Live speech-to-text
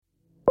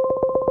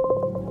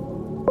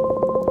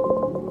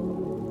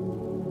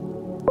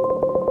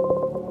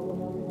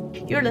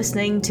You're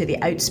listening to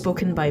The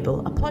Outspoken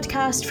Bible, a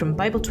podcast from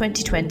Bible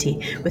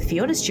 2020 with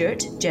Fiona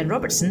Stewart, Jen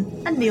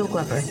Robertson and Neil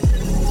Glover.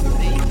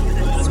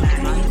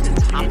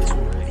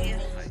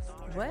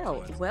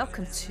 Well,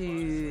 welcome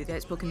to The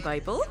Outspoken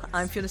Bible.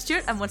 I'm Fiona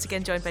Stewart. I'm once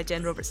again joined by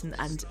Jen Robertson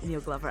and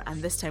Neil Glover,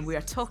 and this time we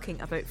are talking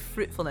about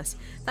fruitfulness.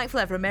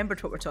 Thankfully, I've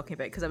remembered what we're talking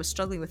about because I was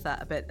struggling with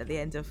that a bit at the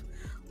end of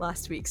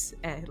last time's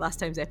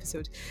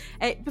episode.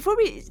 Before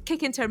we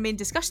kick into our main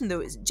discussion,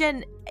 though,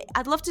 Jen,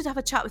 I'd love to have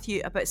a chat with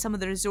you about some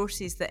of the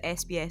resources that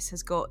SBS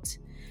has got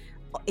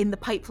in the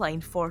pipeline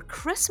for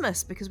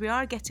Christmas, because we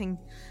are getting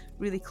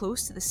really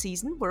close to the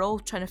season. We're all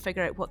trying to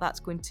figure out what that's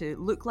going to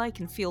look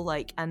like and feel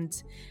like, and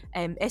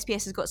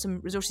SBS has got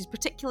some resources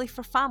particularly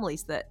for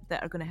families that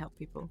are going to help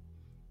people.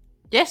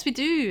 Yes, we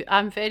do.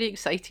 I'm very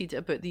excited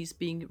about these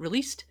being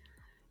released.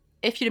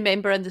 If you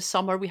remember, in the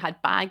summer we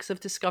had bags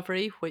of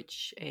discovery,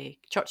 which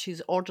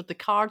churches ordered the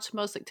cards from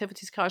us,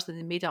 activities cards, and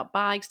they made up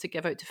bags to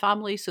give out to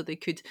families so they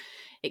could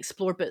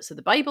explore bits of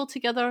the Bible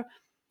together.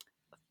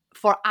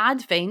 For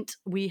Advent,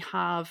 we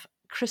have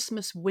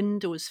Christmas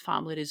Windows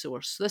family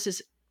resource. So this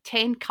is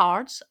 10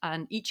 cards,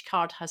 and each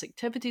card has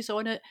activities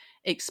on it,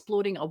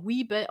 exploring a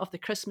wee bit of the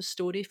Christmas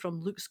story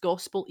from Luke's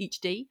Gospel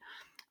each day.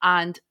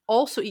 And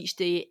also each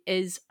day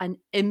is an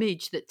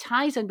image that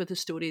ties in with the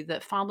story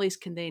that families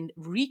can then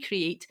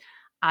recreate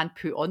and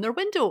put on their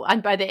window.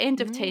 And by the end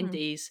of 10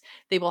 days,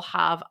 they will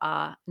have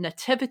a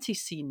nativity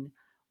scene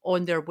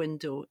on their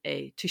window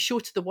to show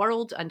to the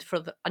world, and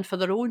for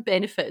their own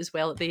benefit as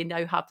well. They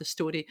now have the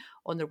story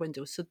on their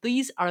window. So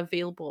these are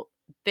available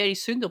very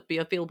soon. They'll be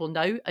available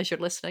now as you're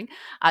listening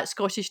at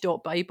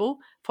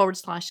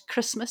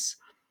scottish.bible/Christmas.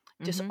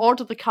 Just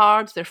order the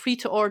cards. They're free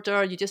to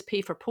order. You just pay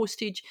for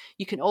postage.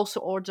 You can also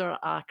order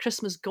a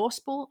Christmas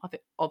Gospel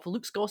of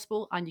Luke's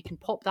Gospel, and you can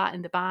pop that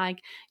in the bag.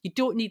 You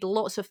don't need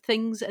lots of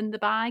things in the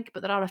bag,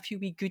 but there are a few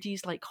wee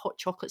goodies like hot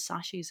chocolate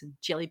sachets and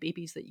jelly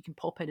babies that you can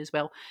pop in as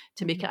well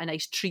to make it a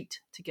nice treat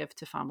to give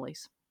to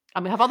families.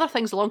 And we have other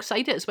things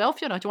alongside it as well,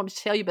 Fiona. Do you want me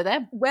to tell you about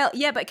them? Well,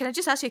 yeah, but can I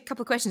just ask you a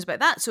couple of questions about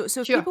that? So if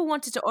Sure. people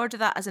wanted to order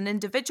that as an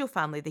individual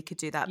family, they could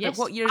do that. Yes,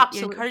 but what you're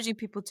encouraging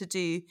people to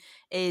do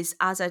is,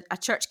 as a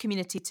church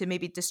community, to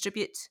maybe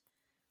distribute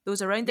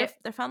those around their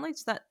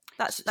families.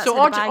 That's so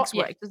how the bags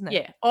work, doesn't it?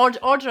 Yeah,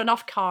 order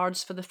enough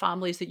cards for the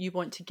families that you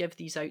want to give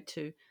these out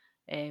to.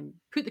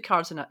 Put the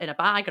cards in a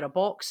bag or a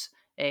box,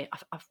 a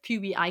few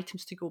wee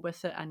items to go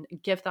with it, and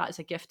give that as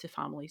a gift to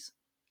families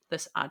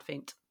this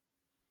Advent.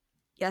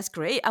 Yeah, that's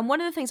great. And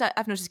one of the things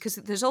I've noticed, because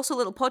there's also a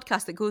little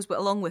podcast that goes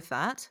along with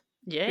that.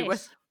 Yes.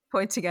 Worth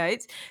pointing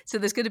out. So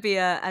there's going to be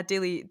a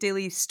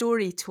daily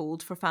story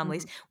told for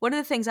families. One of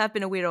the things I've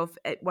been aware of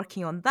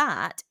working on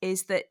that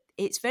is that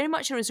it's very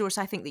much a resource,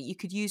 I think, that you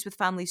could use with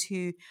families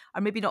who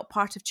are maybe not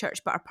part of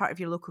church but are part of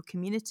your local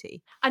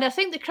community. And I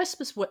think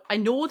I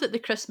know that the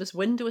Christmas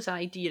Windows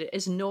idea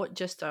is not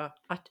just a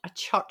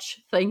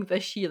church thing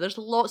this year. There's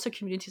lots of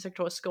communities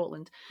across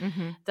Scotland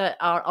that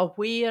are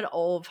aware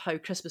of how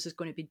Christmas is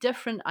going to be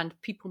different, and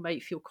people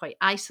might feel quite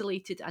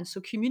isolated. And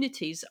so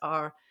communities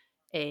are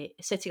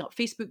setting up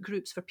Facebook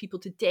groups for people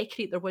to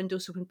decorate their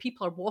windows. So when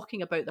people are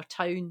walking about their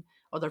town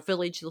or their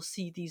village, they'll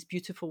see these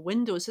beautiful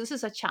windows. So this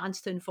is a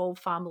chance to involve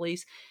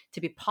families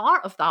to be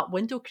part of that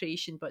window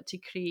creation, but to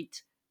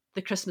create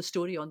the Christmas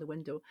story on the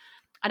window.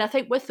 And I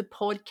think with the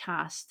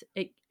podcast,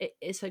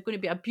 it's going to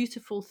be a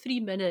beautiful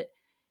 3-minute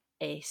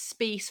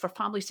space for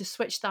families to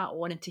switch that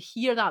on and to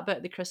hear that bit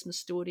of the Christmas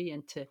story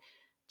and to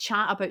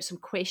chat about some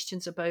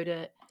questions about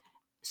it.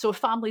 So if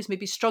families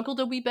maybe struggled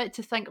a wee bit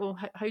to think, oh,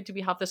 how do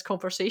we have this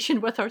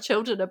conversation with our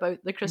children about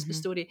the Christmas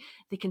story?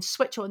 They can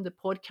switch on the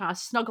podcast,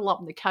 snuggle up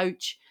on the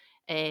couch,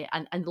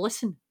 and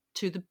listen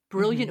to the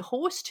brilliant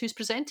host who's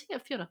presenting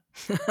it, Fiona.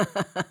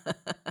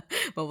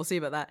 Well, we'll see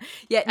about that.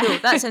 Yeah, no,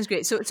 that sounds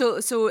great.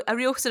 So a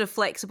real sort of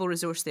flexible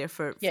resource there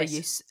for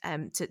use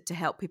to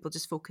help people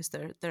just focus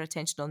their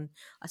attention on,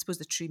 I suppose,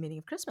 the true meaning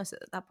of Christmas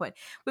at that point.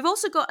 We've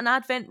also got an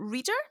Advent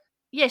reader.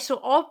 Yeah, so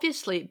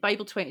obviously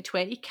Bible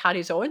 2020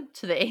 carries on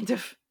to the end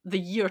of the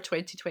year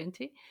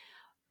 2020.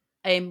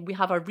 We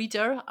have a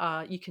reader.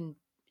 You can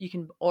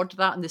order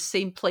that in the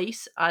same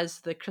place as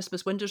the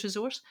Christmas Windows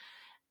resource,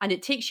 and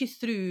it takes you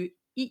through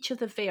each of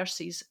the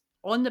verses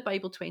on the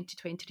Bible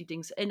 2020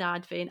 readings in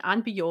Advent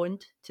and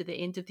beyond to the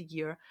end of the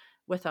year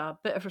with a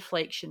bit of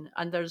reflection.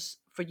 And there's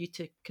for you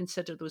to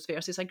consider those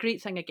verses. A great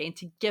thing again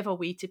to give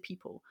away to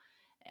people.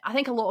 I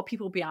think a lot of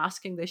people will be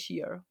asking this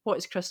year, what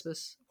is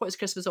Christmas? What is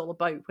Christmas all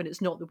about when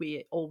it's not the way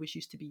it always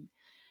used to be?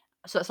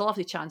 So it's a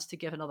lovely chance to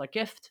give another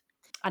gift.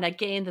 And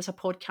again, there's a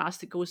podcast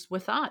that goes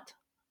with that.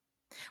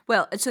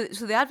 Well, so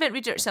the Advent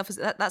Reader itself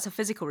that's a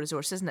physical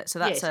resource, isn't it? So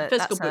that's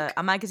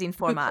a magazine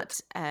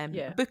format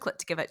booklet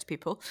to give out to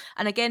people.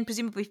 And again,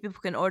 presumably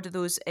people can order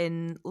those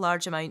in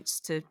large amounts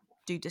to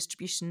do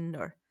distribution,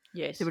 or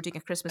if they were doing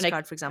a Christmas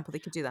card, for example, they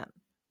could do that.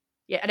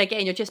 Yeah, and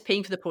again, you're just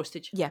paying for the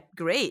postage. Yeah,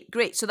 great.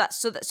 So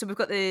we've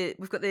got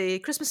the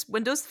Christmas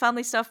windows, the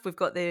family stuff. We've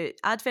got the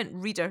Advent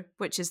reader,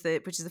 which is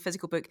the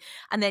physical book,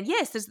 and then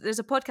yes, there's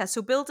a podcast.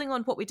 So building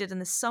on what we did in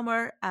the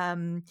summer,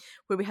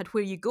 where we had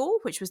Where You Go,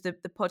 which was the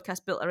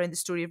podcast built around the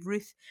story of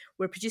Ruth.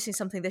 We're producing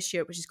something this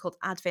year which is called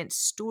Advent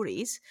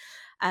Stories,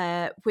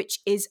 which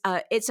is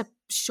it's a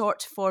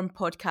short form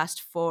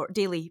podcast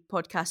daily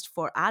podcast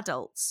for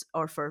adults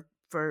or for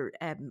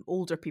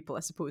older people,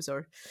 I suppose,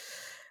 or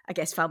I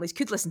guess families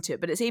could listen to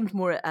it, but it's aimed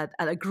more at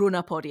a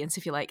grown-up audience,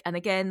 if you like. And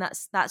again,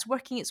 that's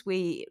working its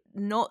way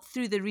not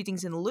through the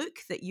readings in Luke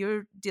that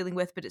you're dealing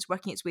with, but it's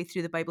working its way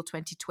through the Bible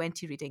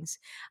 2020 readings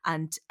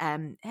and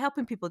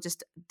helping people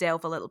just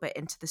delve a little bit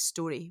into the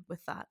story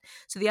with that.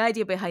 So the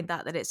idea behind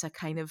that it's a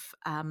kind of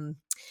I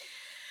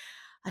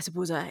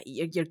suppose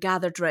you're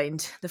gathered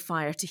round the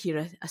fire to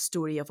hear a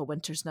story of a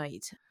winter's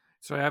night.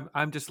 Sorry,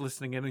 I'm just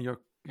listening in on your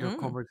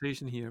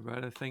conversation here,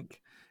 but I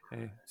think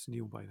it's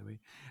Neil, by the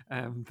way.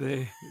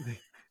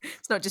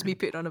 It's not just me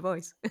putting on a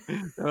voice.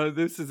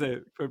 This is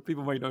it. For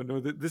people might not know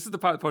that this is the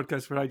part of the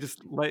podcast where I just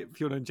let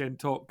Fiona and Jen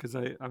talk because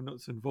I'm not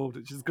so involved,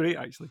 which is great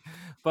actually.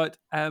 But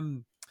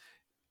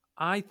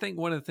I think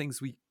one of the things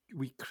we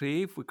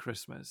crave with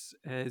Christmas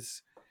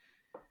is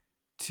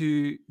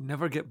to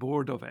never get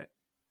bored of it,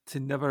 to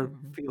never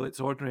feel it's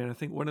ordinary. And I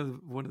think one of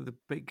the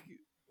big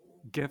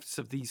gifts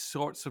of these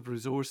sorts of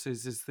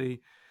resources is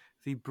they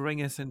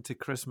bring us into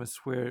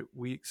Christmas where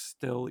we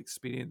still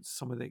experience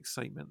some of the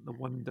excitement, the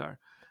wonder,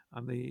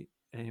 and they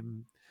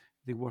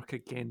work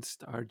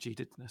against our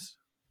jadedness.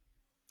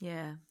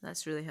 Yeah,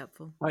 that's really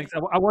helpful. Thanks.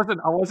 I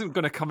wasn't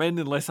going to come in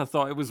unless I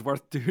thought it was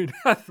worth doing.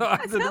 I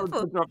thought that's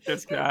helpful.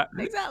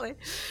 Exactly.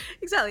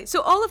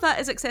 So all of that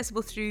is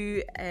accessible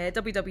through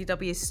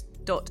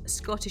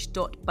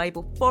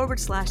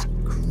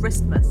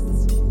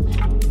www.scottish.bible/Christmas.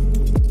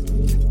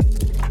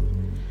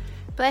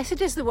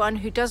 Blessed is the one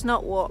who does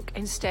not walk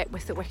in step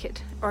with the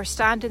wicked, or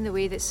stand in the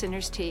way that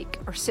sinners take,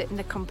 or sit in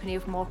the company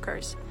of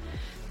mockers,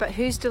 but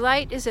whose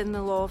delight is in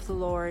the law of the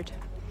Lord,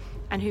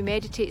 and who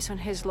meditates on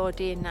his law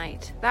day and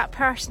night. That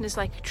person is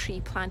like a tree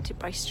planted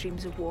by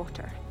streams of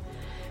water,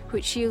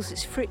 which yields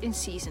its fruit in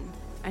season,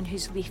 and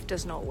whose leaf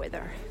does not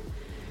wither.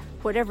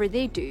 Whatever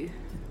they do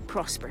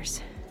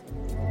prospers.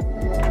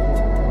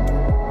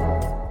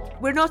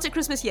 We're not at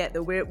Christmas yet,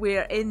 though.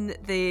 We're in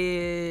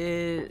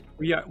the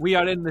we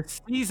are in the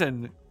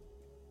season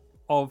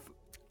of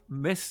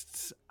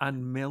mists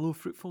and mellow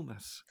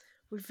fruitfulness.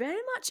 We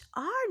very much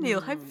are,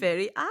 Neil. How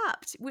very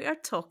apt. We are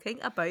talking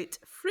about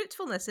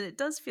fruitfulness, and it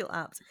does feel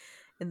apt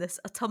in this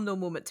autumnal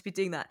moment to be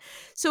doing that.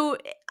 So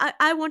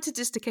I wanted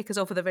just to kick us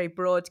off with a very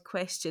broad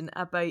question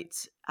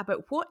about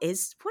what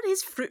is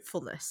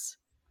fruitfulness?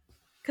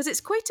 Because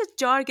it's quite a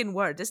jargon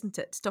word, isn't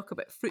it, to talk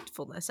about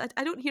fruitfulness? I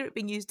don't hear it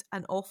being used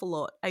an awful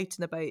lot out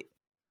and about.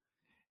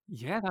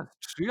 Yeah,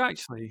 that's true,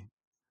 actually.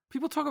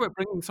 People talk about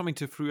bringing something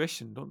to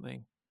fruition, don't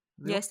they?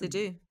 Yes, they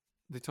do.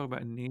 They talk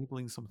about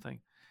enabling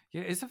something.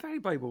 Yeah, it's a very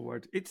Bible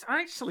word. It's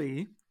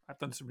actually, I've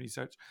done some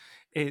research,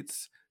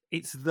 it's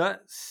the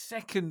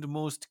second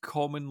most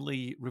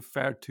commonly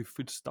referred to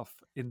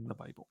foodstuff in the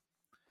Bible.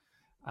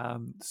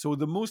 So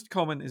the most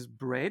common is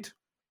bread,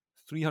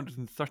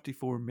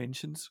 334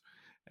 mentions.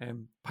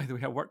 By the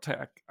way, I worked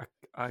out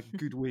a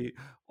good way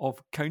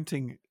of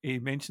counting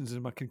mentions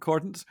in my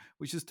concordance,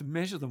 which is to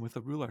measure them with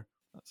a ruler.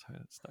 That's how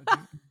it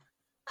started.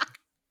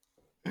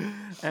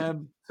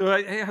 So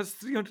it has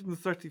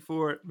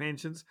 334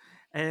 mentions.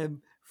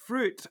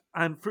 Fruit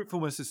and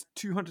fruitfulness is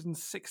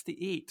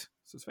 268,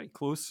 so it's very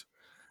close.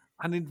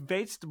 And then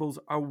vegetables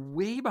are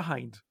way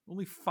behind.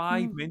 Only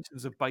 5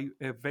 mentions of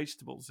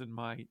vegetables in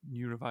my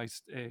new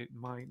revised, that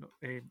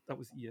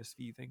was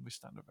ESV, the English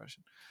Standard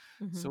Version.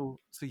 So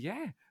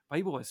yeah,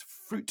 Bible is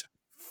fruit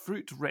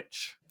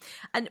rich.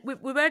 And we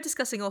were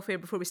discussing off here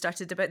before we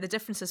started about the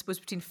difference, I suppose,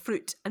 between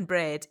fruit and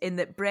bread. In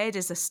that bread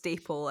is a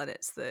staple and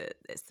it's the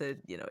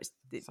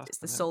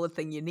solid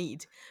thing you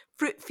need.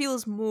 Fruit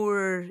feels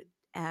more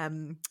a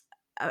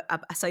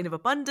sign of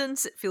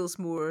abundance. It feels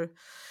more.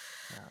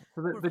 Yeah.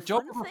 So the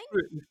job of a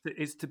fruit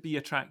is to be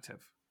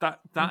attractive.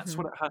 That's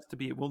what it has to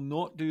be. It will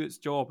not do its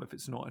job if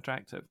it's not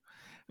attractive.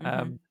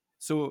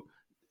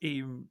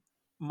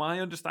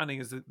 My understanding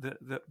is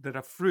that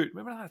a fruit.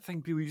 Remember that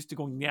thing people used to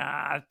go,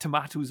 "Yeah,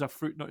 tomatoes are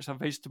fruit, not just a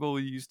vegetable."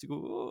 You used to go,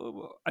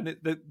 "Oh," and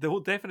the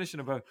whole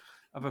definition of a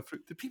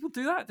fruit. Did people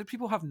do that? Did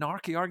people have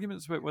narky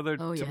arguments about whether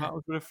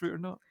tomatoes were a fruit or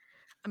not?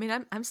 I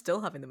mean, I'm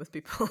still having them with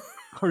people.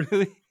 Oh,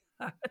 really?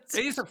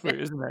 It is a fruit,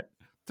 isn't it?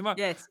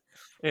 Yes.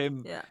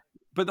 Yeah.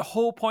 But the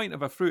whole point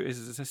of a fruit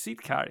is it's a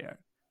seed carrier,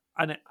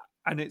 and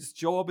its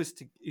job is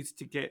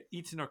to get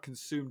eaten or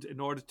consumed in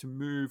order to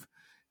move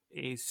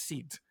a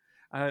seed.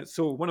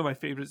 So one of my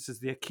favorites is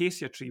the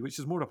acacia tree, which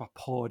is more of a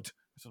pod.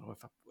 I don't know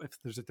if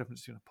there's a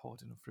difference between a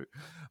pod and a fruit,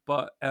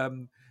 but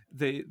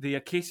the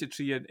acacia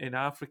tree in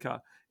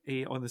Africa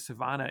on the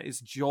savannah. Its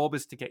job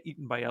is to get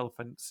eaten by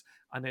elephants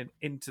and then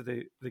into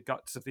the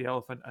guts of the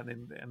elephant, and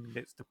then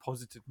it's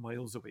deposited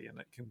miles away and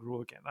it can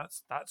grow again.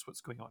 That's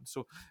what's going on.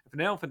 So if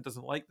an elephant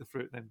doesn't like the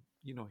fruit, then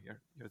you're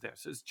there.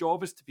 So its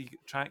job is to be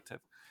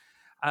attractive,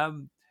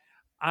 and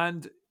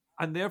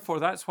therefore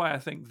that's why I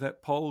think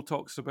that Paul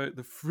talks about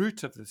the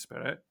fruit of the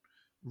Spirit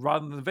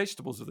rather than the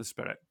vegetables of the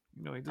Spirit.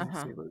 He doesn't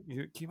say, look,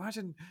 can you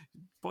imagine,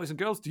 boys and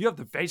girls, do you have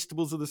the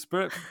vegetables of the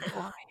Spirit? Oh,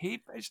 I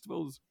hate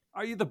vegetables.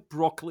 Are you the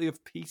broccoli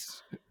of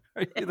peace?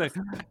 Are you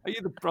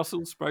the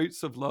Brussels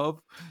sprouts of love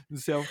and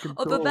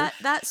self-control? Although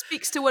that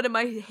speaks to one of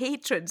my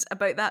hatreds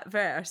about that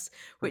verse,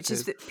 which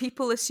is that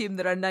people assume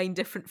there are 9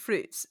 different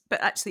fruits, but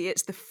actually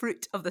it's the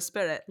fruit of the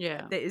Spirit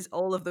that is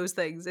all of those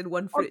things in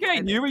one fruit.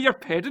 Okay, you with your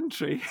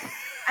pedantry.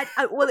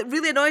 Well, it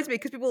really annoys me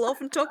because people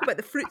often talk about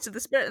the fruits of the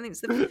Spirit. I think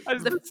it's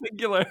the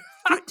singular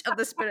fruit of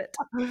the Spirit.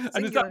 Singular.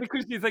 And is that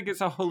because you think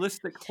it's a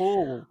holistic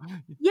whole?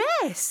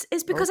 Yes,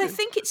 it's because I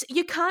think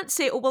you can't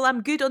say, oh, well,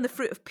 I'm good on the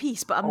fruit of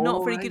peace, but I'm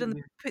not very good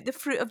on the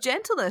fruit of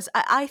gentleness.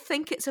 I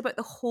think it's about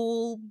the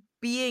whole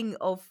being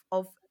of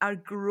our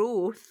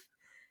growth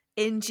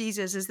in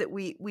Jesus, is that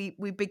we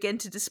begin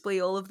to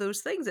display all of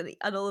those things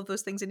and all of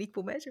those things in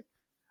equal measure.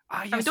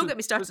 Don't get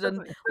me started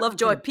on love,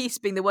 joy, peace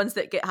being the ones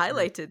that get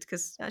highlighted,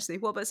 because actually,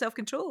 what about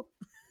self-control?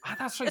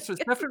 That's right. So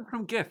it's different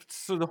from gifts.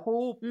 So the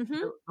whole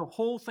the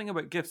whole thing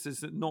about gifts is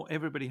that not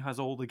everybody has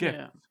all the gifts.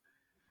 Yeah.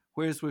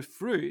 Whereas with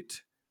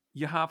fruit,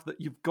 you've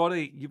got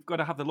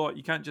to have the lot.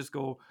 You can't just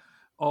go,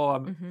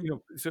 oh,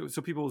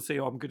 so people will say,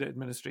 oh, I'm good at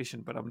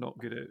administration, but I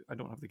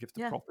don't have the gift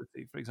of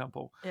prophecy, for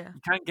example. Yeah.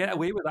 You can't get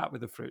away with that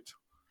with the fruit.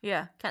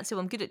 Yeah, can't say,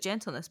 well, I'm good at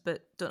gentleness,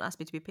 but don't ask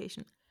me to be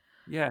patient.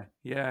 Yeah.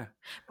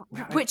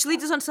 Which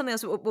leads us on to something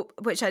else,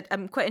 which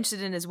I'm quite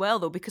interested in as well,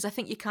 though, because I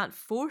think you can't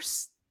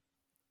force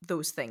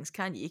those things,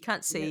 can you? You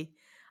can't say,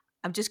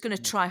 I'm just going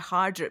to try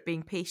harder at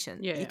being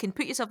patient. You can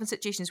put yourself in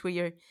situations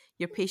where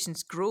your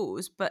patience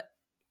grows, but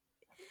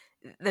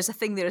there's a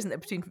thing there, isn't there,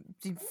 between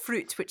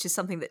fruit, which is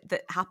something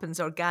that happens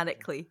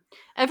organically.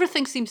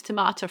 Everything seems to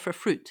matter for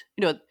fruit.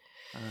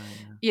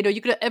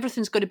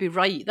 Everything's got to be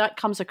right. That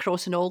comes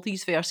across in all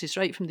these verses,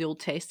 right from the Old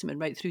Testament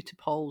right through to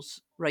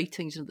Paul's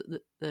writings.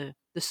 The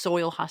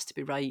soil has to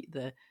be right.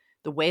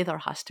 The weather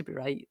has to be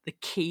right. The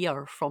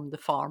care from the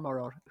farmer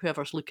or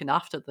whoever's looking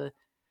after the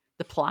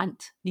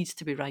plant needs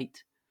to be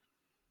right.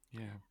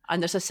 Yeah.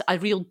 And there's a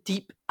real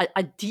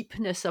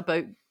deepness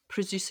about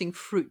producing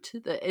fruit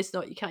that is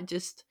not, you can't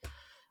just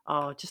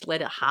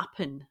let it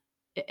happen.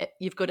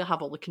 You've got to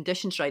have all the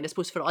conditions right. I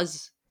suppose for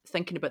us,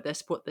 thinking about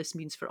this, what this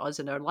means for us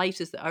in our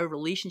lives is that our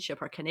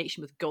relationship, our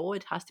connection with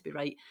God has to be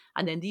right.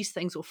 And then these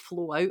things will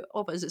flow out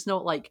of us. It's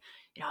not like,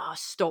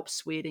 stop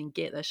swearing,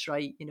 get this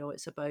right.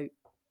 It's about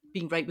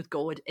being right with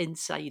God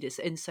inside. It's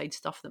inside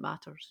stuff that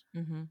matters.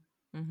 Mm-hmm.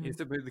 Mm-hmm.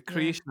 It's about the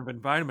creation of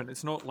environment.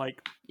 It's not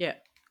like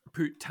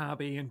put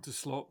tab A into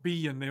slot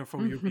B and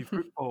therefore you'll be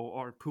fruitful,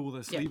 or pull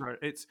this lever.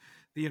 It's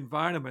the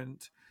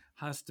environment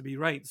has to be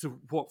right. So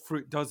what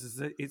fruit does is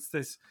that it's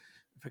this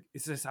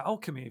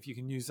alchemy, if you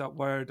can use that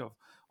word,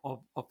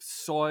 of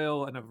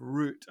soil and of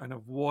root and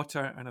of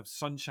water and of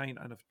sunshine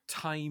and of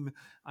time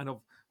and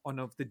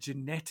of the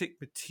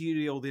genetic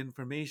material, the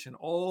information.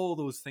 All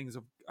those things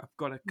have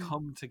got to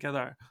come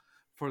together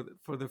for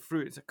the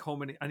fruit. It's a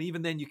combination, and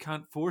even then you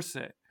can't force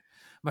it.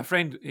 My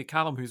friend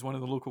Callum, who's one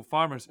of the local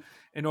farmers,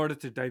 in order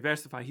to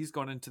diversify, he's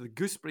gone into the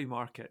gooseberry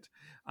market,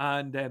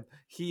 and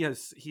he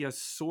has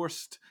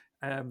sourced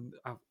a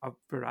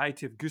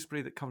variety of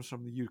gooseberry that comes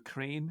from the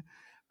Ukraine.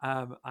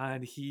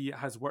 And he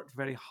has worked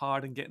very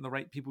hard in getting the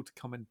right people to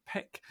come and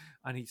pick,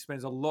 and he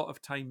spends a lot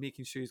of time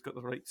making sure he's got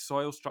the right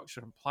soil structure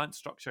and plant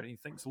structure, and he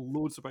thinks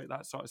loads about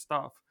that sort of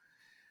stuff.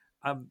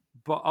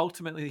 But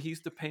ultimately,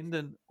 he's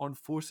dependent on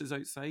forces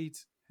outside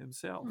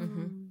himself.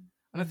 Mm-hmm.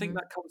 And I think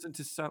that comes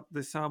into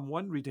the Psalm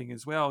 1 reading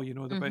as well,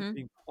 about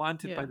being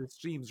planted by the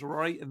streams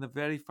right in the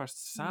very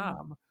first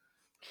Psalm.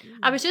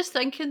 I was just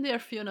thinking there,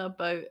 Fiona,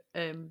 about,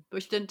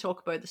 which you didn't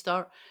talk about at the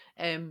start,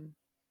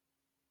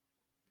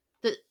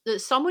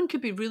 that someone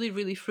could be really,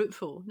 really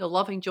fruitful,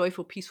 loving,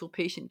 joyful, peaceful,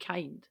 patient,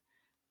 kind,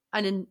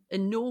 and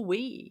in no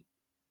way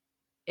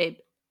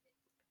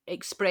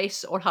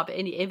express or have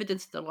any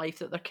evidence in their life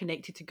that they're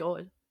connected to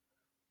God.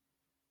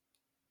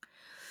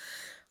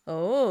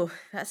 Oh,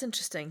 that's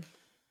interesting.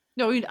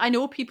 No, I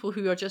know people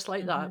who are just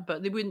like that,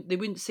 but they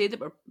wouldn't say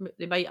that.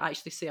 They might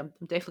actually say, "I'm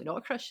definitely not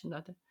a Christian.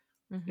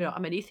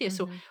 I'm an atheist."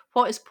 So,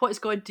 what is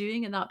God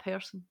doing in that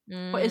person?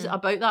 What is it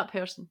about that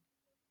person?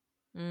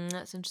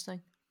 That's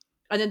interesting.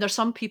 And then there's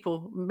some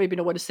people, maybe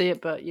not want to say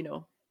it, but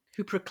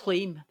who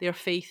proclaim their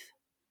faith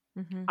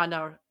and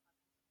are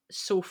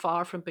so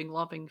far from being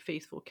loving,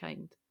 faithful,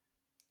 kind,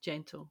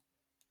 gentle.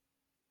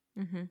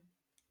 Mm-hmm.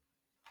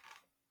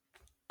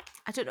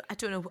 I don't know.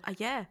 I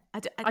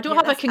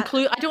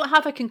don't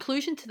have a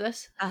conclusion to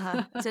this.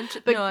 It's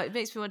interesting. No, it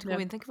makes me want to go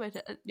and think about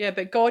it. Yeah,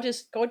 but God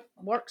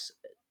works.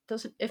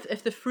 Doesn't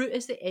if the fruit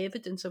is the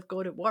evidence of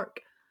God at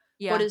work?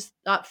 What does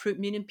that fruit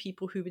mean in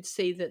people who would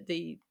say that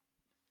they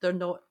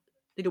don't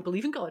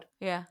believe in God?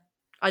 Yeah,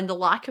 and the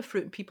lack of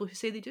fruit in people who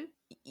say they do.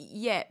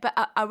 Yeah, but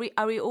are we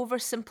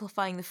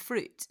oversimplifying the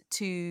fruit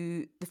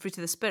to the fruit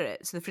of the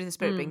Spirit? So the fruit of the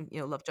Spirit being,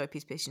 love, joy,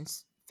 peace,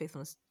 patience,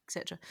 faithfulness,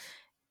 etc.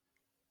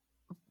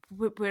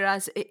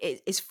 Whereas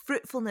is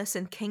fruitfulness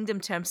in kingdom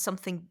terms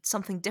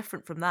something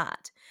different from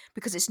that?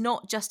 Because it's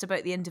not just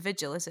about the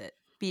individual, is it?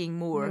 Being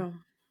more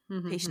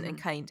patient and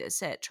kind,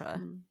 etc.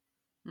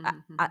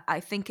 I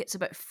think it's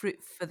about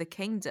fruit for the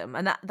kingdom,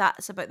 and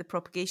that's about the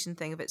propagation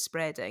thing of it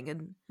spreading.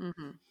 And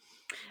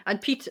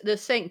and the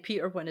Second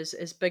Peter one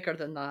is bigger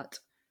than that.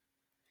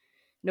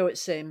 No,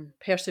 it's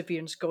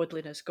perseverance,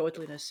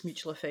 godliness,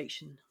 mutual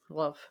affection,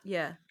 love.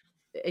 yeah,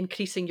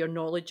 Increasing your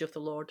knowledge of the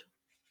Lord.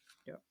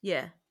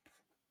 yeah.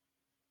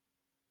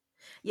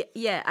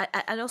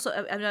 And also,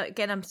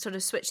 again, I'm sort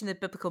of switching the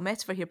biblical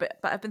metaphor here, but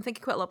I've been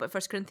thinking quite a lot about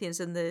 1 Corinthians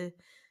and the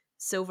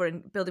silver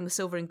and building with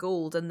silver and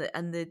gold, and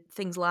the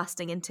things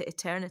lasting into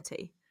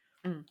eternity.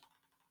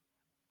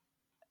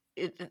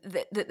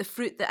 The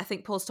fruit that I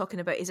think Paul's talking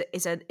about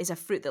is a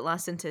fruit that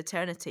lasts into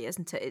eternity,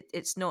 isn't it?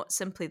 It's not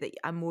simply that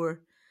I'm more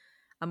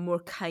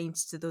kind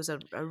to those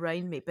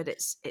around me, but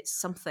it's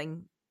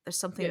something. There's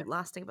something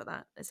lasting about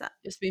that. Is that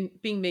it's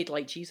being made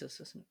like Jesus,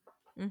 isn't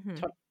it?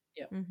 Mm-hmm.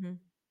 Yeah. Mm-hmm.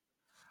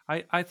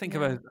 I think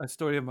of a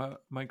story of one of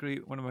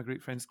my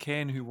great friends,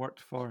 Ken, who worked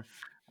for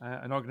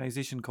an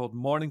organisation called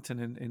Mornington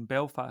in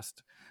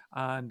Belfast,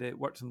 and it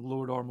worked on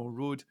Lower Ormo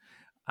Road,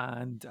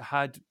 and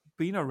had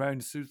been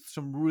around through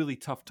some really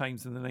tough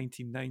times in the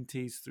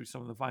 1990s, through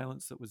some of the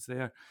violence that was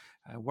there,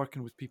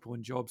 working with people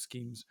in job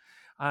schemes.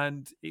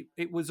 And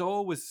it was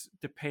always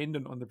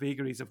dependent on the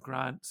vagaries of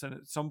grants. And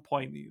at some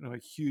point, a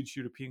huge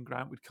European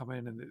grant would come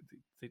in, and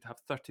they'd have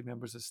 30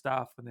 members of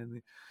staff, and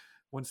then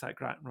once that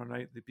grant run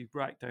out, they'd be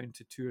brought down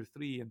to 2 or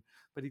 3.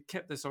 But he'd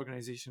kept this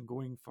organisation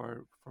going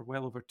for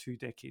well over 2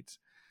 decades.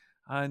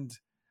 And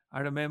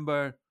I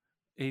remember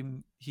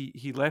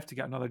he left to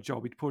get another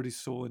job. He'd poured his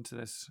soul into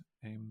this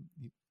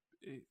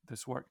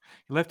this work.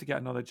 He left to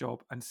get another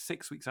job, and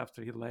 6 weeks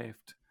after he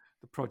left,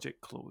 the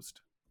project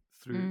closed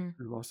through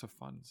loss of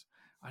funds,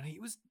 and he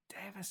was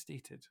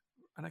devastated.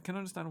 And I can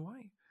understand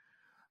why.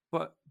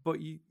 But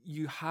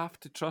you have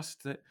to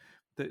trust that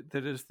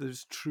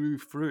there's true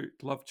fruit,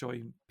 love, joy,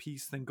 and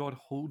peace. Then God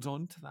holds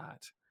on to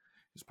that.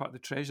 It's part of the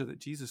treasure that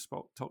Jesus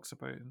talks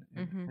about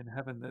in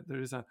heaven. That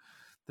there's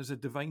a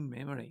divine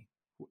memory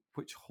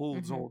which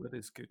holds all that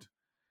is good.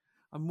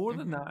 And more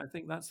than that, I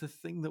think that's the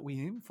thing that we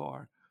aim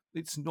for.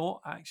 It's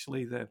not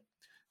actually the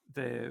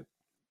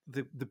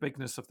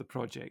bigness of the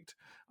project,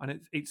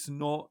 and it's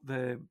not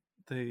the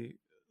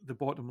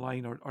bottom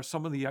line or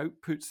some of the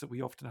outputs that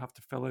we often have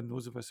to fill in.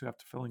 Those of us who have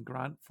to fill in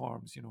grant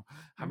forms,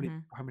 how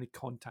many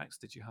contacts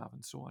did you have,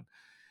 and so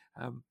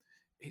on.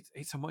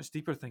 It's a much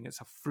deeper thing.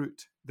 It's a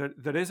fruit.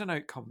 There is an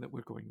outcome that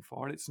we're going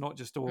for. It's not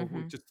just we'll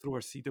just throw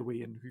our seed away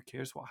and who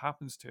cares what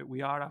happens to it.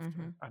 We are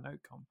after an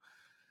outcome,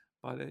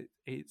 but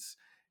it's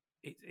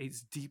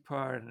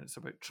deeper, and it's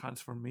about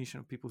transformation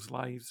of people's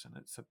lives, and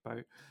it's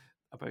about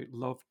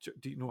love.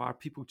 Are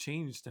people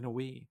changed in a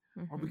way?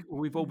 Or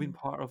we've all been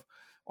part of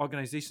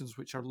organizations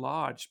which are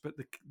large, but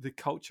the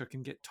culture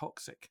can get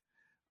toxic,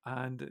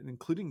 and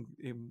including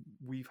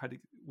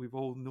we've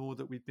all know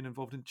that we've been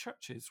involved in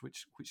churches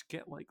which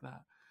get like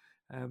that.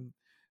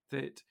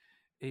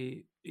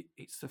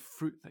 It's the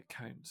fruit that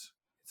counts.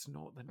 It's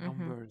not the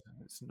numbers, and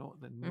it's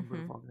not the number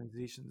of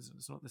organizations, and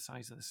it's not the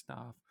size of the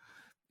staff.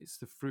 It's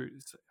the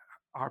fruit.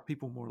 Are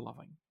people more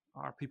loving?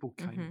 Are people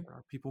kinder?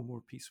 Are people more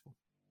peaceful?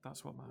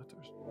 That's what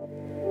matters.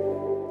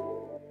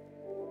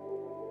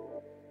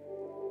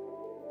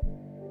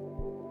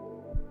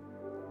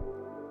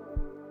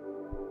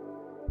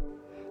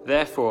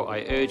 Therefore,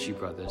 I urge you,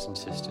 brothers and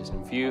sisters,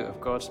 in view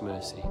of God's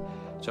mercy,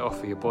 to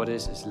offer your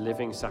bodies as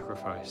living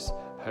sacrifice,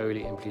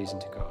 holy and pleasing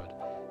to God.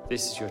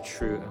 This is your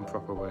true and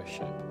proper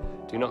worship.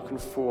 Do not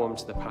conform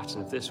to the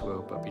pattern of this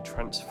world, but be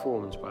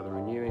transformed by the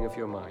renewing of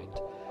your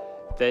mind.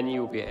 Then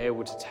you will be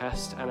able to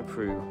test and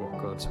approve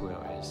what God's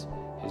will is,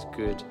 his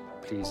good,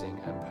 pleasing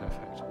and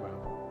perfect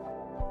will.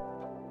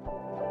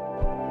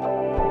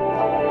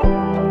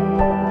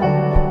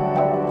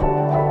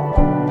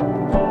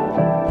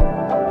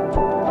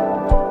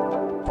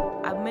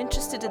 I'm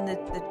interested in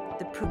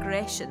the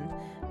progression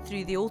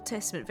through the Old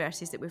Testament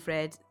verses that we've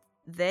read,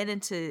 then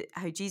into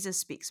how Jesus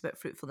speaks about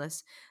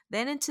fruitfulness,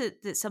 then into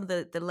some of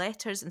the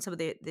letters and some of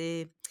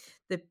the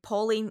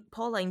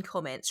Pauline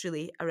comments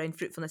really around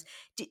fruitfulness.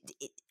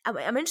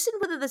 I'm interested in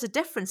whether there's a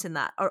difference in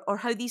that or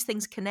how these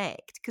things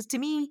connect, because to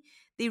me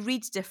they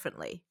read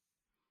differently.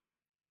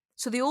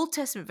 So the Old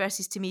Testament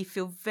verses to me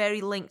feel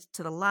very linked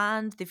to the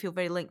land. They feel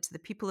very linked to the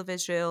people of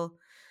Israel.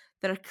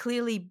 There are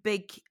clearly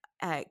big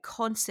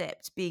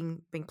concepts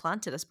being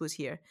planted, I suppose,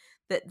 here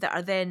that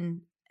are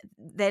then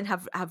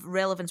have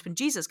relevance when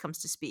Jesus comes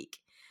to speak.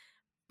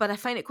 But I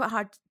find it quite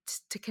hard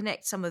to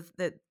connect some of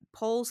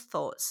Paul's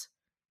thoughts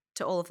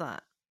to all of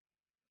that.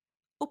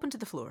 Open to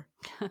the floor.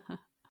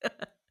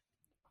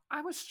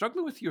 I was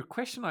struggling with your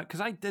question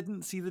because I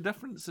didn't see the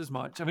difference as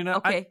much. I mean,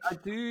 Okay. I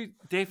do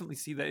definitely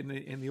see that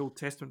in the Old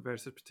Testament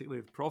verses,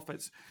 particularly the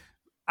prophets,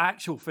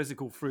 actual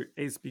physical fruit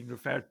is being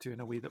referred to in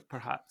a way that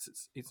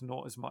perhaps it's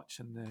not as much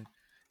in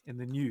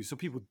the news. So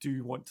people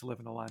do want to live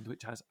in a land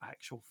which has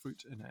actual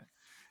fruit in it.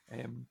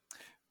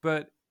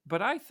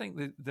 But I think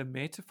that the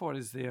metaphor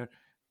is there,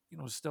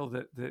 still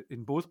that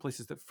in both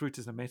places that fruit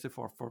is a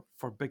metaphor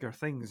for bigger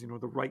things.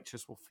 The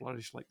righteous will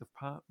flourish like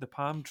the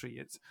palm tree.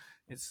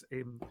 It's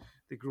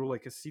they grow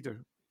like a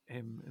cedar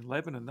in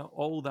Lebanon.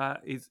 All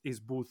that is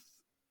both.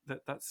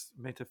 That's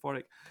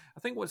metaphoric. I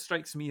think what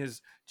strikes me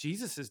is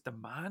Jesus's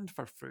demand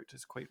for fruit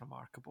is quite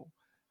remarkable.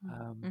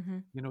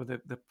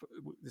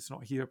 It's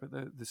not here, but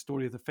the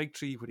story of the fig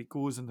tree where he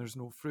goes and there's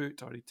no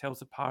fruit, or he tells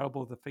the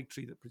parable of the fig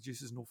tree that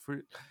produces no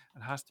fruit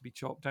and has to be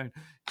chopped down.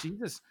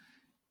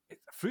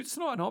 Fruit's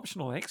not an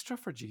optional extra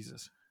for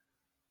Jesus.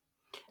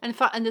 In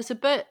fact, and there's a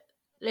bit,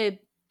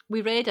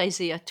 we read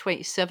Isaiah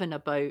 27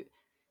 about,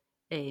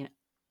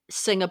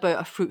 sing about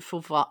a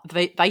fruitful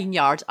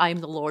vineyard, I am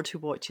the Lord who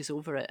watches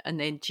over it. And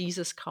then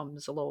Jesus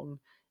comes along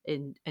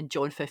in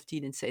John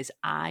 15 and says,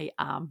 I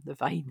am the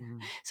vine. Mm-hmm.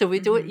 So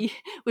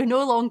we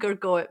no longer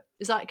got,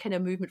 is that kind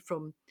of movement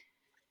from,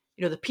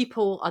 the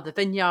people are the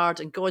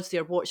vineyard and God's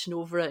there watching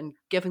over it and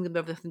giving them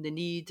everything they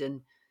need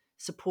and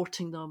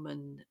supporting them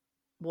and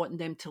wanting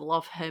them to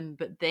love him.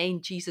 But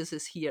then Jesus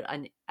is here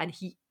and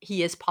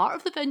he is part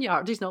of the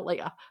vineyard. He's not like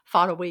a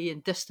far away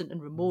and distant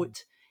and remote.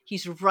 Mm-hmm.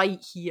 He's right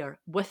here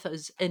with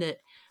us in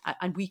it,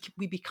 and we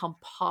become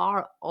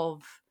part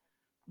of.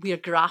 We are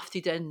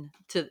grafted in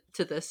to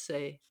this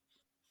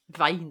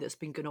vine that's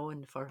been going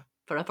on for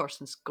forever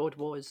since God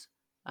was,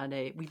 and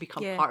we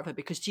become part of it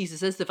because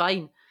Jesus is the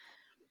vine.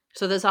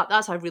 So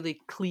that's a really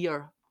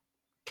clear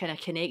kind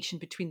of connection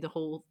between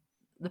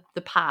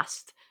the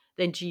past,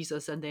 then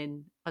Jesus, and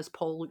then as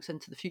Paul looks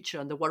into the future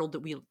and the world that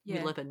we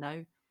live in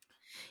now.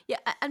 Yeah,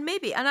 and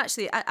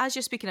actually, as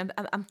you're speaking,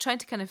 I'm trying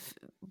to kind of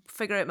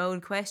figure out my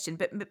own question,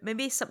 but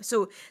maybe some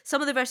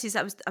of the verses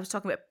I was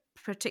talking about,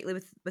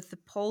 particularly with the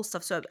Paul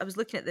stuff. So I was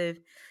looking at the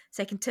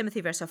 2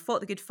 Timothy verse. I've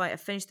fought the good fight.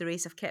 I've finished the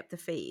race. I've kept the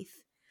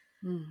faith.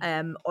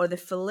 Or the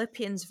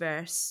Philippians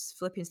verse,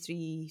 Philippians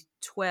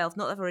 3:12.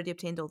 Not that I've already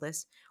obtained all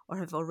this or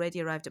have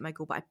already arrived at my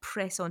goal, but I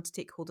press on to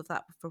take hold of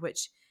that for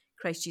which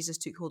Christ Jesus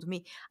took hold of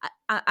me.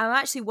 I'm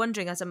actually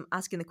wondering, as I'm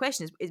asking the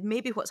question, is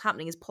maybe what's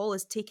happening is Paul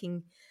is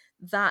taking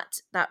that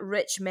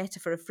rich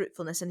metaphor of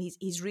fruitfulness and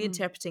he's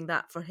reinterpreting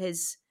that for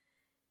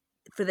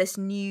this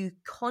new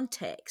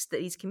context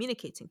that he's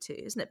communicating to,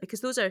 isn't it? Because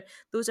those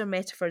are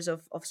metaphors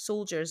of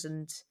soldiers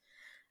and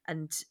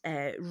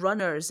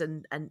runners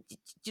and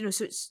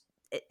so is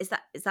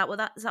that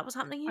what's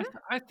happening here?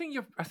 I think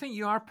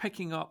you are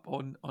picking up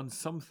on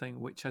something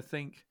which I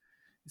think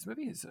is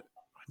maybe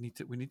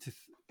we need to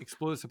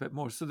explore this a bit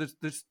more. So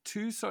there's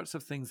two sorts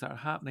of things that are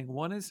happening.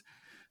 One is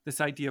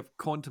this idea of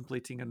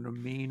contemplating and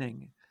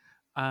remaining,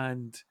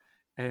 and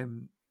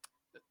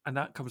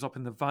that comes up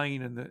in the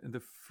vine and the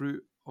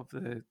fruit of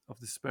the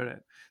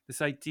Spirit.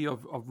 This idea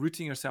of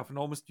rooting yourself and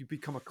almost you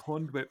become a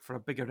conduit for a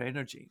bigger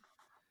energy.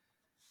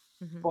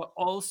 Mm-hmm. But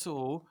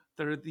also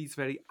there are these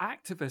very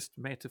activist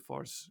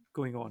metaphors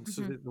going on.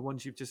 Mm-hmm. So the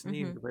ones you've just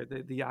named, about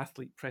the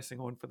athlete pressing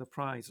on for the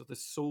prize, or the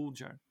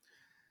soldier.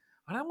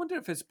 And I wonder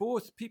if it's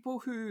both. People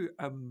who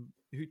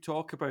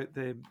talk about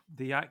the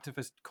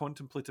activist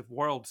contemplative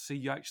world say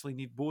you actually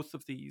need both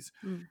of these.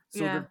 So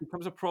there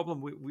becomes a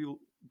problem.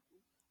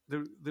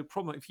 The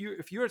problem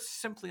if you're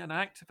simply an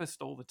activist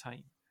all the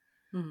time,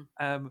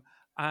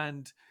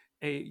 and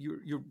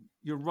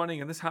you're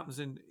running, and this happens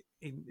in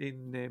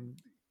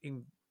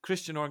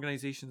Christian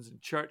organizations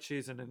and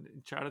churches and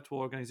in charitable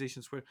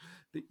organizations where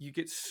you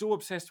get so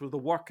obsessed with the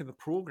work and the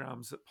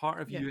programs that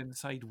part of you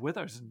inside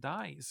withers and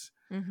dies.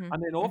 Mm-hmm.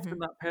 And then often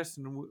that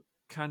person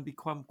can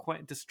become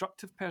quite a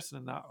destructive person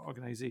in that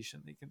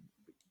organization. They can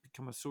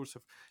become a source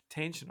of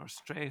tension or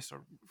stress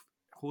or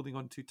holding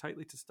on too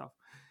tightly to stuff.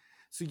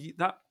 So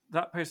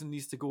that person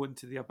needs to go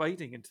into the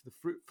abiding, into the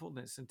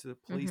fruitfulness, into the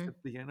place of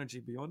the energy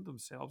beyond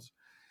themselves.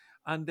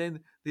 And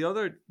then the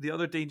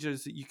other danger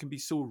is that you can be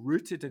so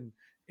rooted in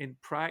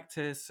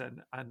practice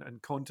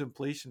and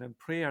contemplation and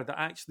prayer that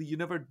actually you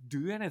never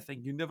do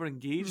anything, you never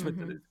engage with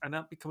it, and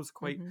that becomes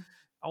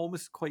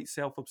almost quite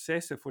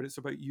self-obsessive, where it's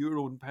about your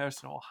own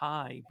personal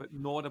high but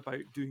not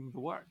about doing the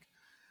work.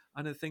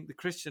 And I think the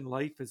Christian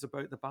life is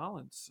about the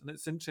balance. And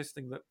it's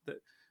interesting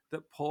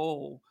that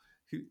Paul,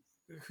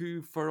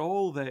 who for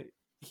all that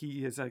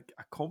he is a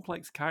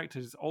complex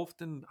character,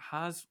 often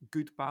has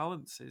good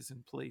balances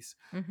in place,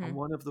 and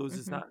one of those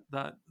is that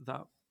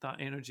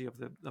energy of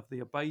the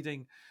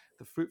abiding,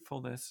 the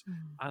fruitfulness,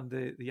 and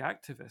the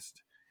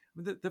activist.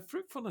 I mean, the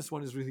fruitfulness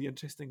one is really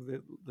interesting,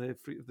 the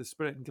fruit of the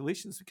Spirit in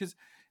Galatians, because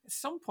at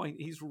some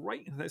point he's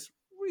writing this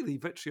really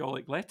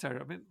vitriolic letter.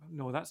 I mean,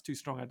 no, that's too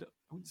strong. I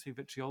wouldn't say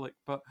vitriolic,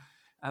 but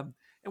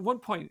At one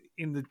point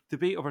in the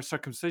debate over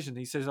circumcision,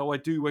 he says, "Oh, I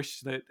do wish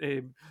that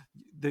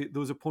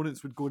those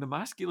opponents would go and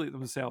emasculate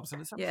themselves,"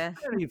 and it's a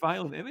very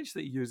violent image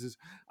that he uses.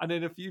 And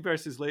then a few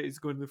verses later, he's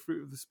going, "The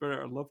fruit of the spirit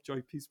are love,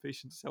 joy, peace,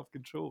 patience,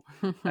 self-control."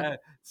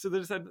 So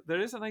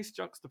there is a nice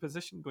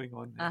juxtaposition going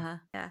on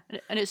there. Yeah,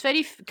 and it's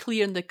very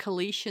clear in the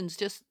Galatians,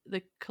 just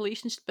the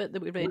Galatians bit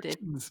that we read,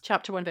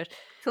 chapter 1, verse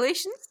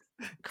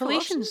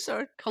Colossians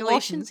or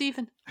Colossians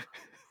even.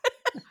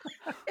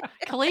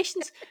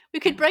 Galatians. We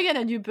could bring in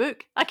a new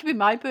book. That could be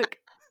my book.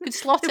 We could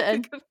slot it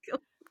in.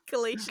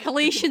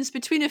 Galatians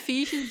between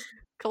Ephesians,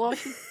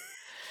 Colossians.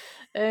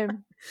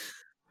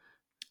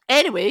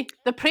 Anyway,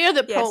 the prayer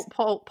that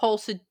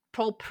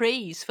Paul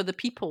prays for the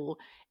people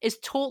is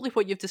totally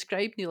what you've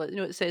described, Neil.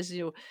 It says,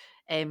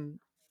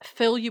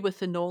 fill you with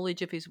the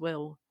knowledge of his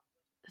will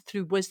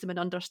through wisdom and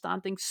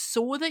understanding,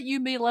 so that you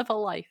may live a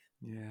life.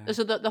 Yeah.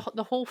 So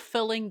the whole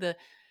filling, the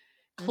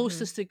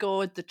closeness to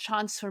God, the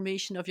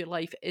transformation of your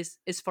life is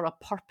for a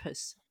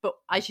purpose. But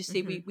as you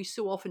say, we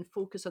so often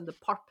focus on the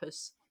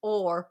purpose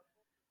or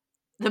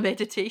the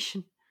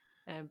meditation,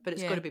 but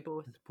it's got to be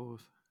both. It's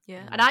both.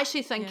 Yeah. And I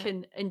actually think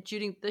in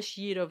during this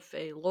year of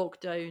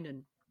lockdown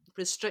and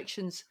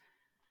restrictions,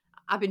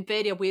 I've been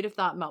very aware of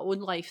that in my own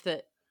life,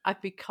 that I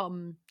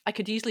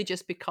could easily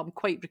just become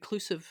quite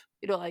reclusive.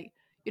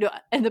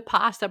 In the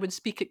past I would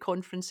speak at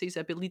conferences,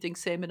 I'd be leading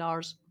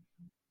seminars,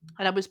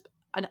 and I'm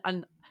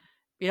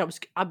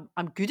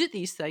good at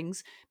these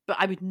things, but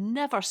I would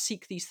never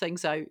seek these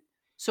things out.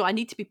 So I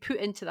need to be put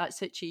into that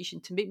situation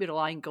to make me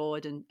rely on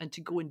God and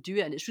to go and do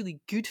it. And it's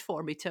really good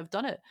for me to have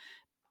done it.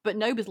 But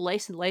now with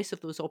less and less of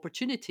those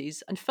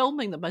opportunities, and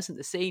filming them isn't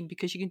the same,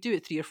 because you can do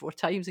it 3 or 4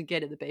 times and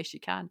get it the best you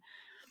can.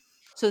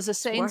 So there's a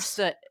sense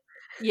that,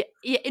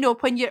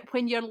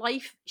 when your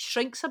life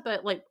shrinks a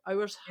bit like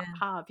ours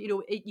have,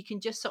 you can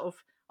just sort of,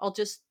 I'll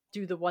just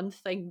do the one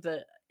thing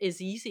that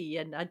is easy,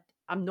 and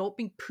I'm not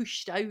being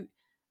pushed out.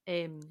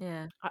 I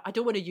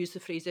don't want to use the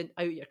phrase out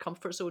of your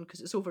comfort zone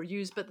because it's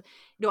overused, but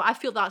I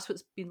feel that's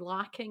what's been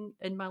lacking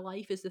in my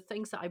life, is the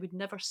things that I would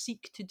never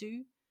seek to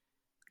do,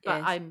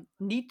 but I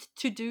need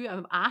to do,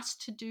 I'm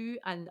asked to do,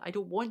 and I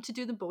don't want to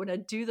do them, but when I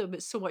do them,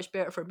 it's so much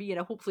better for me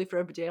and hopefully for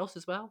everybody else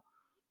as well.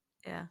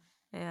 Can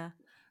I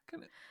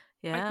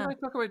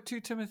talk about 2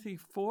 Timothy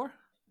 4?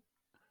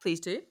 Please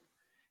do.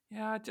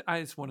 Yeah,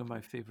 it's one of my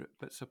favourite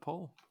bits of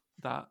Paul,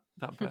 that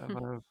bit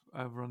of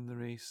I've run the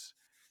race.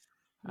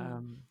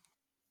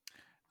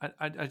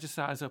 I just,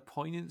 that has a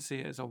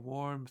poignancy, as a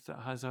warmth,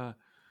 that has a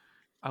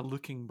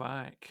looking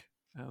back.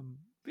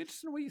 Be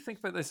interesting what you think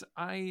about this.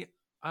 I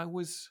had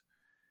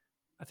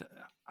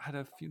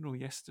a funeral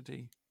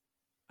yesterday.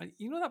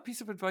 That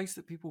piece of advice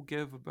that people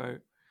give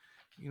about,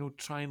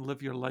 try and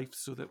live your life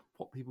so that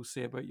what people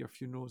say about your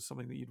funeral is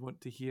something that you'd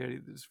want to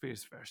hear. There's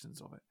various versions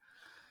of it.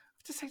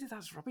 I've decided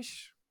that's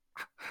rubbish.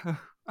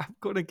 I've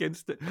gone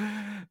against it.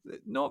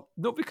 Not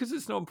because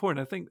it's not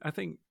important. I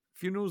think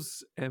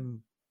funerals are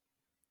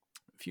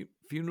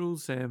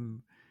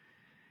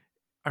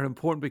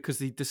important because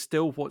they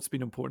distill what's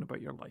been important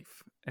about your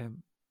life.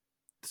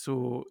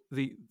 So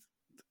the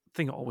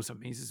thing that always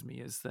amazes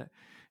me is that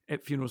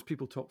at funerals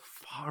people talk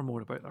far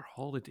more about their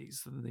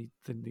holidays than they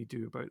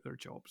do about their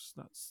jobs.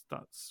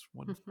 That's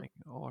one thing.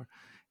 Or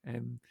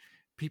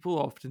people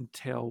often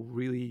tell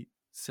really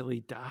silly,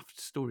 daft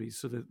stories.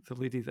 So the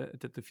lady that I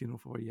did the funeral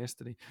for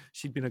yesterday,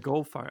 she'd been a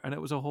golfer, and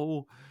there was a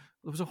whole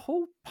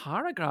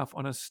paragraph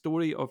on a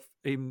story of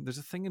there's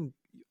a thing in,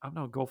 I'm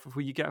not a golfer,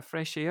 where you get a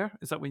fresh air.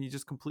 Is that when you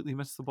just completely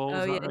miss the ball?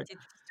 Oh, is that right?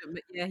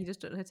 You just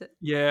don't hit it.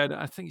 Yeah,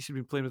 I think she'd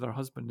been playing with her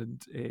husband,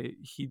 and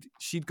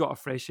she'd got a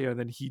fresh air, and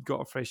then he'd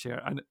got a fresh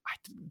air, and I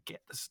didn't get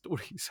the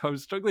story, so I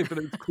was struggling. But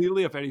it was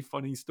clearly a very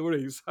funny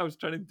story, so I was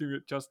trying to do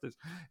it justice.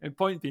 And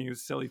point being,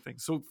 it's a silly thing.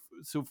 So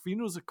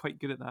funerals are quite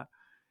good at that.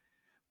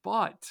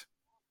 But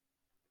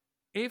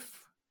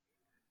if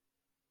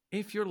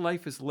your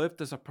life is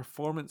lived as a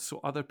performance so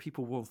other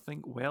people will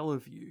think well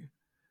of you,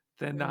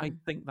 then I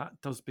think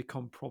that does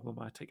become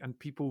problematic, and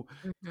people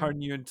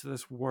turn you into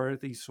this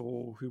worthy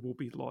soul who will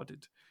be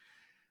lauded.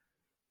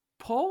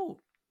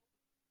 Paul,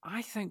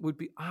 I think, would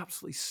be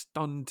absolutely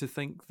stunned to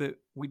think that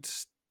we'd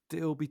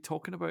still be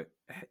talking about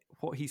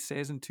what he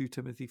says in 2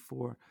 Timothy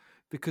 4,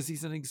 because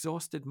he's an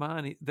exhausted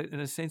man. That in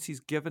a sense,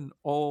 he's given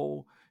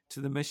all to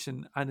the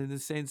mission, and in a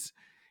sense,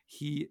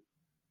 he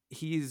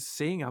is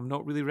saying, I'm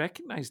not really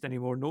recognized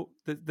anymore. No,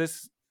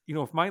 this,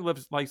 if my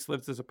life's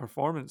lived as a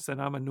performance, then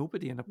I'm a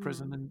nobody in a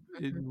prison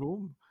in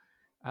Rome.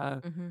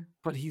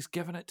 But he's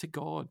given it to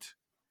God,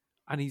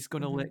 and he's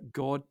going to let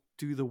God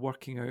do the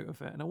working out of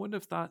it. And I wonder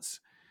if that's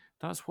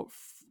what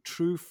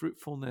true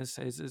fruitfulness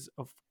is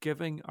of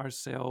giving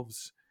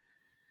ourselves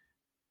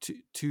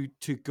to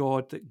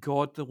God, that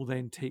God will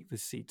then take the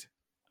seed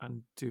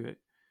and do it.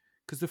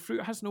 Because the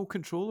fruit has no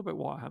control about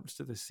what happens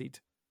to the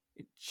seed.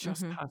 It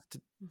just has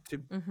to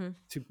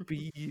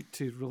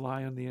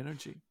rely on the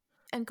energy.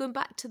 And going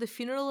back to the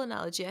funeral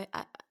analogy,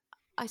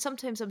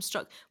 sometimes I'm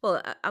struck.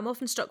 Well, I'm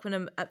often struck when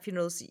I'm at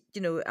funerals.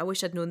 I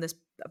wish I'd known this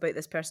about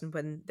this person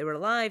when they were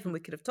alive, and we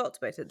could have talked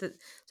about it. So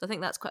I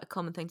think that's quite a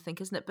common thing to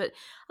think, isn't it? But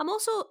I'm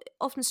also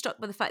often struck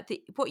by the fact that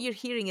what you're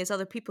hearing is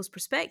other people's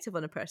perspective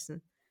on a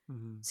person.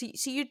 Mm-hmm.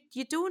 So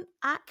you don't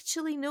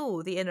actually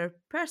know the inner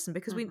person,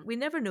 because we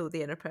never know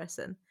the inner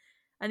person,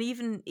 and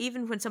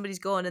even when somebody's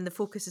gone and the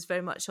focus is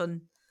very much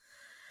on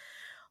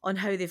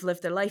how they've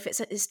lived their life,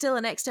 it's still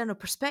an external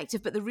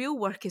perspective, but the real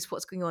work is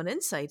what's going on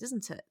inside,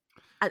 isn't it?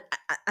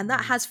 And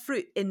that has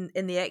fruit in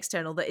the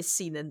external that is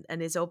seen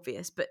and is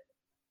obvious. But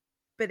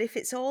if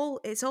it's all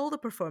the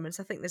performance,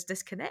 I think there's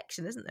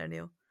disconnection, isn't there,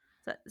 Neil?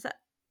 Is that?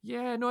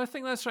 Yeah, no, I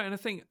think that's right. And I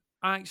think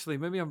actually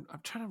maybe I'm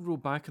trying to roll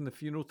back on the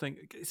funeral thing.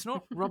 It's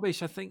not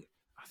rubbish. I think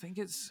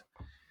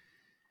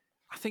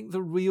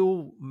the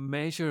real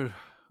measure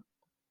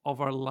of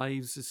our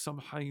lives is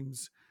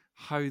sometimes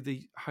how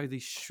they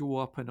show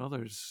up in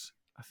others.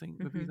 I think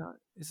maybe that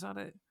is that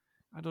it.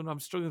 I don't know. I'm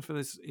struggling for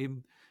this.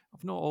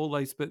 Of not all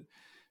lives, but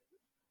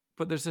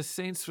there's a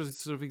sense, for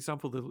sort of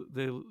example,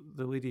 the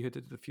lady who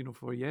did the funeral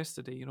for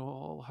yesterday.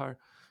 All her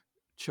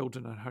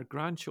children and her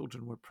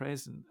grandchildren were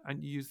present,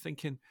 and you're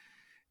thinking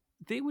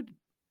they would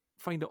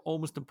find it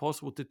almost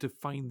impossible to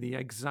define the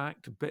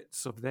exact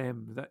bits of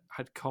them that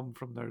had come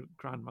from their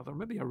grandmother,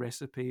 maybe a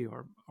recipe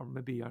or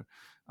maybe a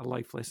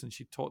life lesson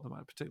she taught them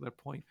at a particular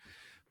point.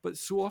 But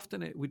so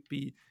often it would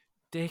be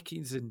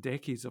decades and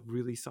decades of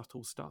really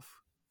subtle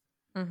stuff.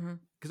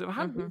 Because if it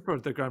hadn't been for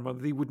their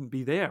grandmother, they wouldn't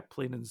be there,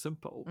 plain and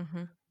simple.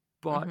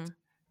 But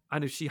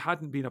and if she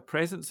hadn't been a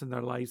presence in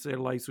their lives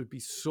would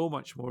be so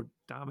much more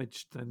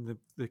damaged than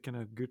the kind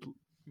of good,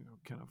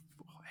 kind of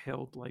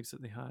held lives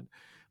that they had.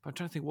 But I'm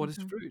trying to think, what is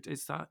fruit?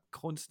 It's that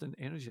constant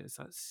energy. It's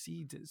that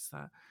seed.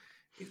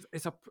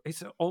 It's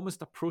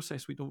almost a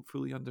process we don't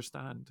fully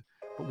understand,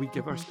 but we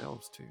give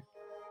ourselves to.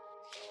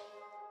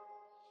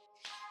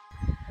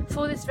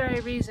 For this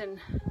very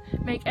reason,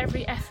 make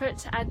every effort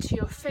to add to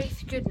your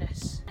faith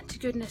goodness, and to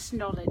goodness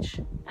knowledge,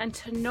 and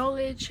to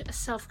knowledge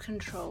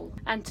self-control,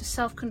 and to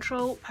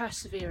self-control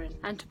perseverance,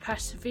 and to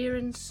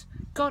perseverance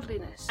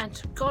godliness, and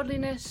to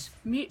godliness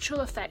mutual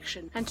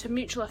affection, and to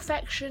mutual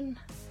affection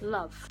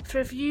love. For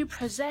if you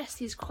possess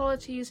these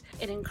qualities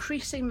in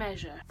increasing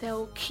measure, they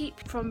will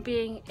keep from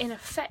being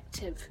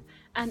ineffective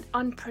and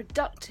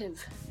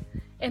unproductive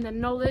in the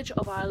knowledge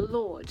of our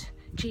Lord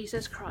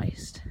Jesus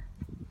Christ.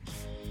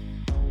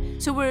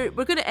 So we're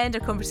going to end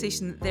our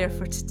conversation there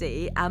for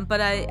today, but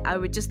I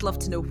would just love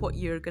to know what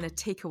you're going to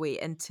take away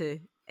into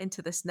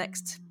this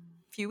next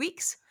few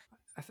weeks.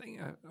 I think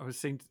I was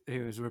saying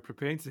as we were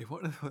preparing today,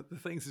 one of the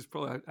things is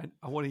probably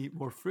I want to eat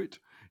more fruit.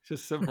 It's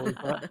just simple as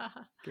that.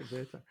 Get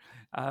better.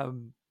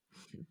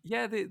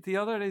 Yeah, the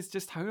other is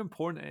just how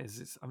important it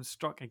is. I'm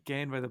struck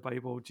again by the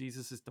Bible,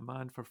 Jesus'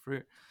 demand for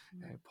fruit.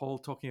 Paul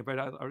talking about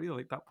it. I really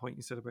like that point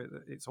you said about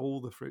that. It's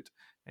all the fruit.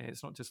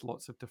 It's not just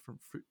lots of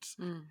different fruits.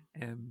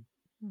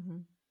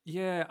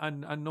 Yeah,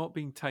 and not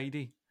being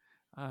tidy,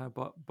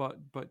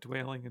 but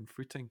dwelling and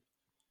fruiting.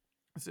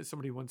 So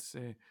somebody once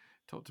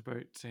talked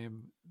about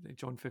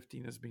John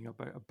 15 as being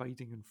about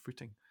abiding and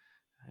fruiting.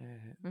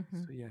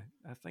 So yeah,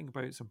 I think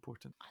about it's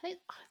important. I think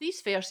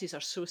these verses are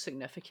so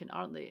significant,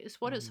 aren't they?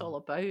 It's what it's all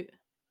about.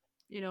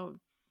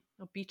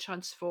 Be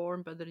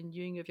transformed by the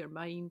renewing of your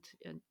mind,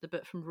 and the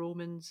bit from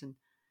Romans, and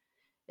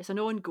it's an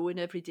ongoing,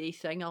 everyday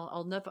thing.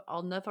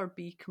 I'll never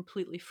be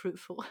completely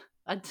fruitful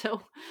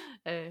until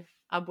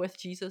I'm with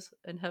Jesus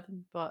in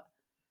heaven. But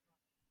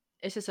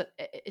it's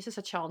just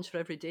a challenge for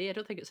every day. I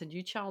don't think it's a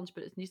new challenge,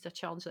 but it needs a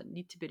challenge that I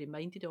need to be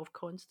reminded of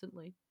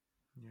constantly.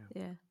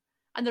 Yeah.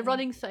 And the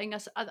running thing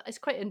is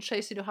quite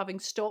interesting. Having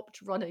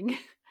stopped running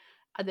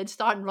and then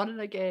starting running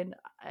again,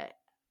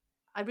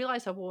 I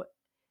realised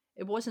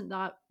it wasn't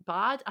that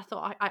bad. I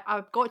thought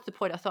I got to the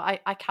point I thought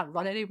I can't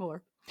run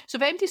anymore. So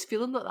if anybody's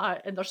feeling like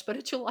that in their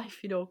spiritual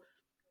life, we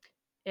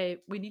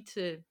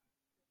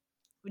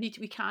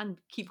can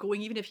keep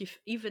going, even if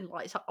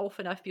like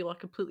often I feel I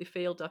completely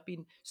failed. I've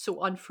been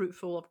so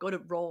unfruitful. I've got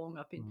it wrong.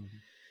 I've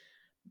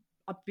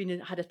been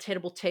had a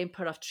terrible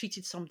temper. I've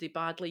treated somebody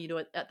badly.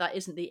 That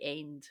isn't the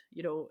end.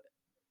 You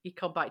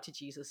come back to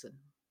Jesus and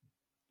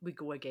we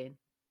go again.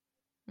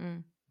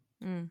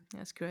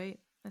 That's great.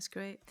 That's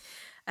great.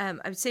 I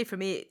would say for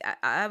me,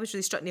 I was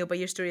really struck, Neil, by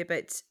your story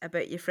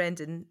about your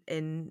friend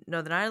in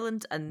Northern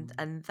Ireland and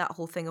that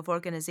whole thing of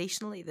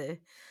organisationally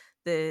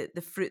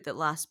the fruit that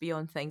lasts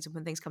beyond things, and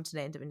when things come to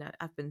an end. I mean,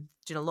 I've been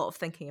doing a lot of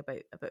thinking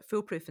about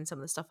foolproof and some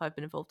of the stuff I've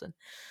been involved in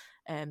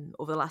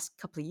over the last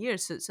couple of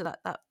years. So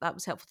that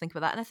was helpful to think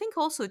about that. And I think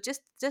also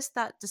just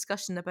that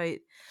discussion about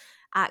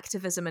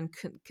activism and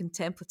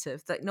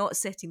contemplative, like not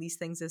setting these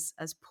things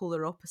as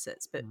polar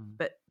opposites,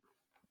 but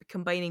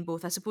combining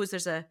both. I suppose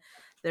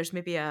there's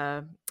maybe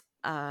a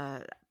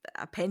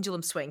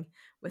pendulum swing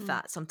with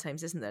that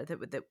sometimes, isn't there?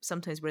 That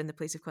sometimes we're in the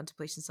place of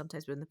contemplation,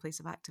 sometimes we're in the place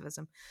of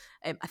activism.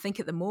 I think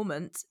at the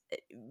moment,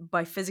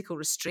 by physical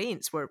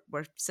restraints, we're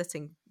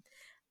sitting,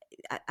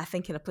 I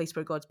think, in a place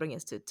where God's bringing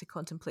us to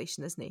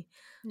contemplation, isn't he?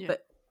 Yeah.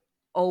 But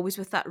always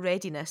with that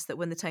readiness that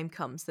when the time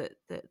comes that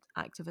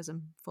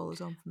activism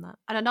follows on from that.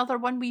 And another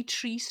one wee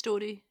tree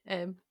story.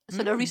 So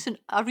a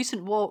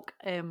recent walk,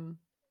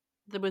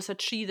 there was a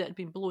tree that had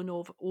been blown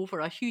over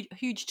a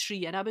huge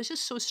tree, and I was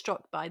just so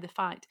struck by the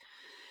fact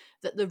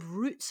that the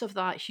roots of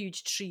that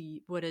huge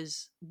tree were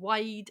as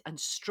wide and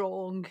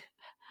strong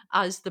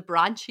as the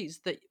branches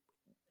that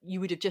you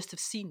would have just have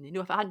seen. You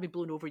know, if it hadn't been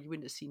blown over, you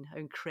wouldn't have seen how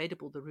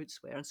incredible the roots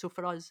were. And so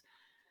for us,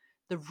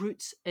 the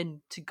roots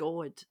into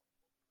God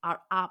are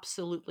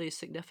absolutely as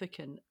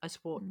significant as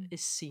what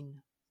is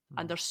seen.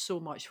 And there's so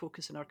much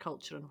focus in our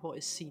culture on what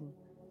is seen.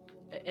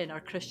 In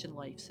our Christian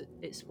lives,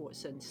 it's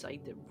what's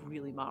inside that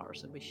really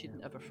matters, and we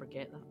shouldn't ever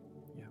forget that.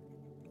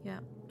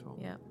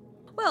 Yeah.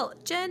 Well,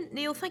 Jen,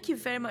 Neil, thank you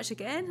very much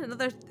again.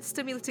 Another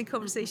stimulating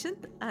conversation,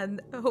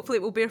 and hopefully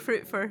it will bear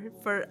fruit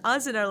for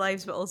us in our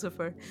lives, but also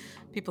for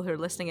people who are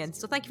listening in.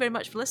 So thank you very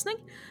much for listening,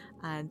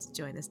 and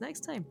join us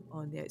next time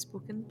on The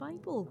Outspoken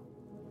Bible.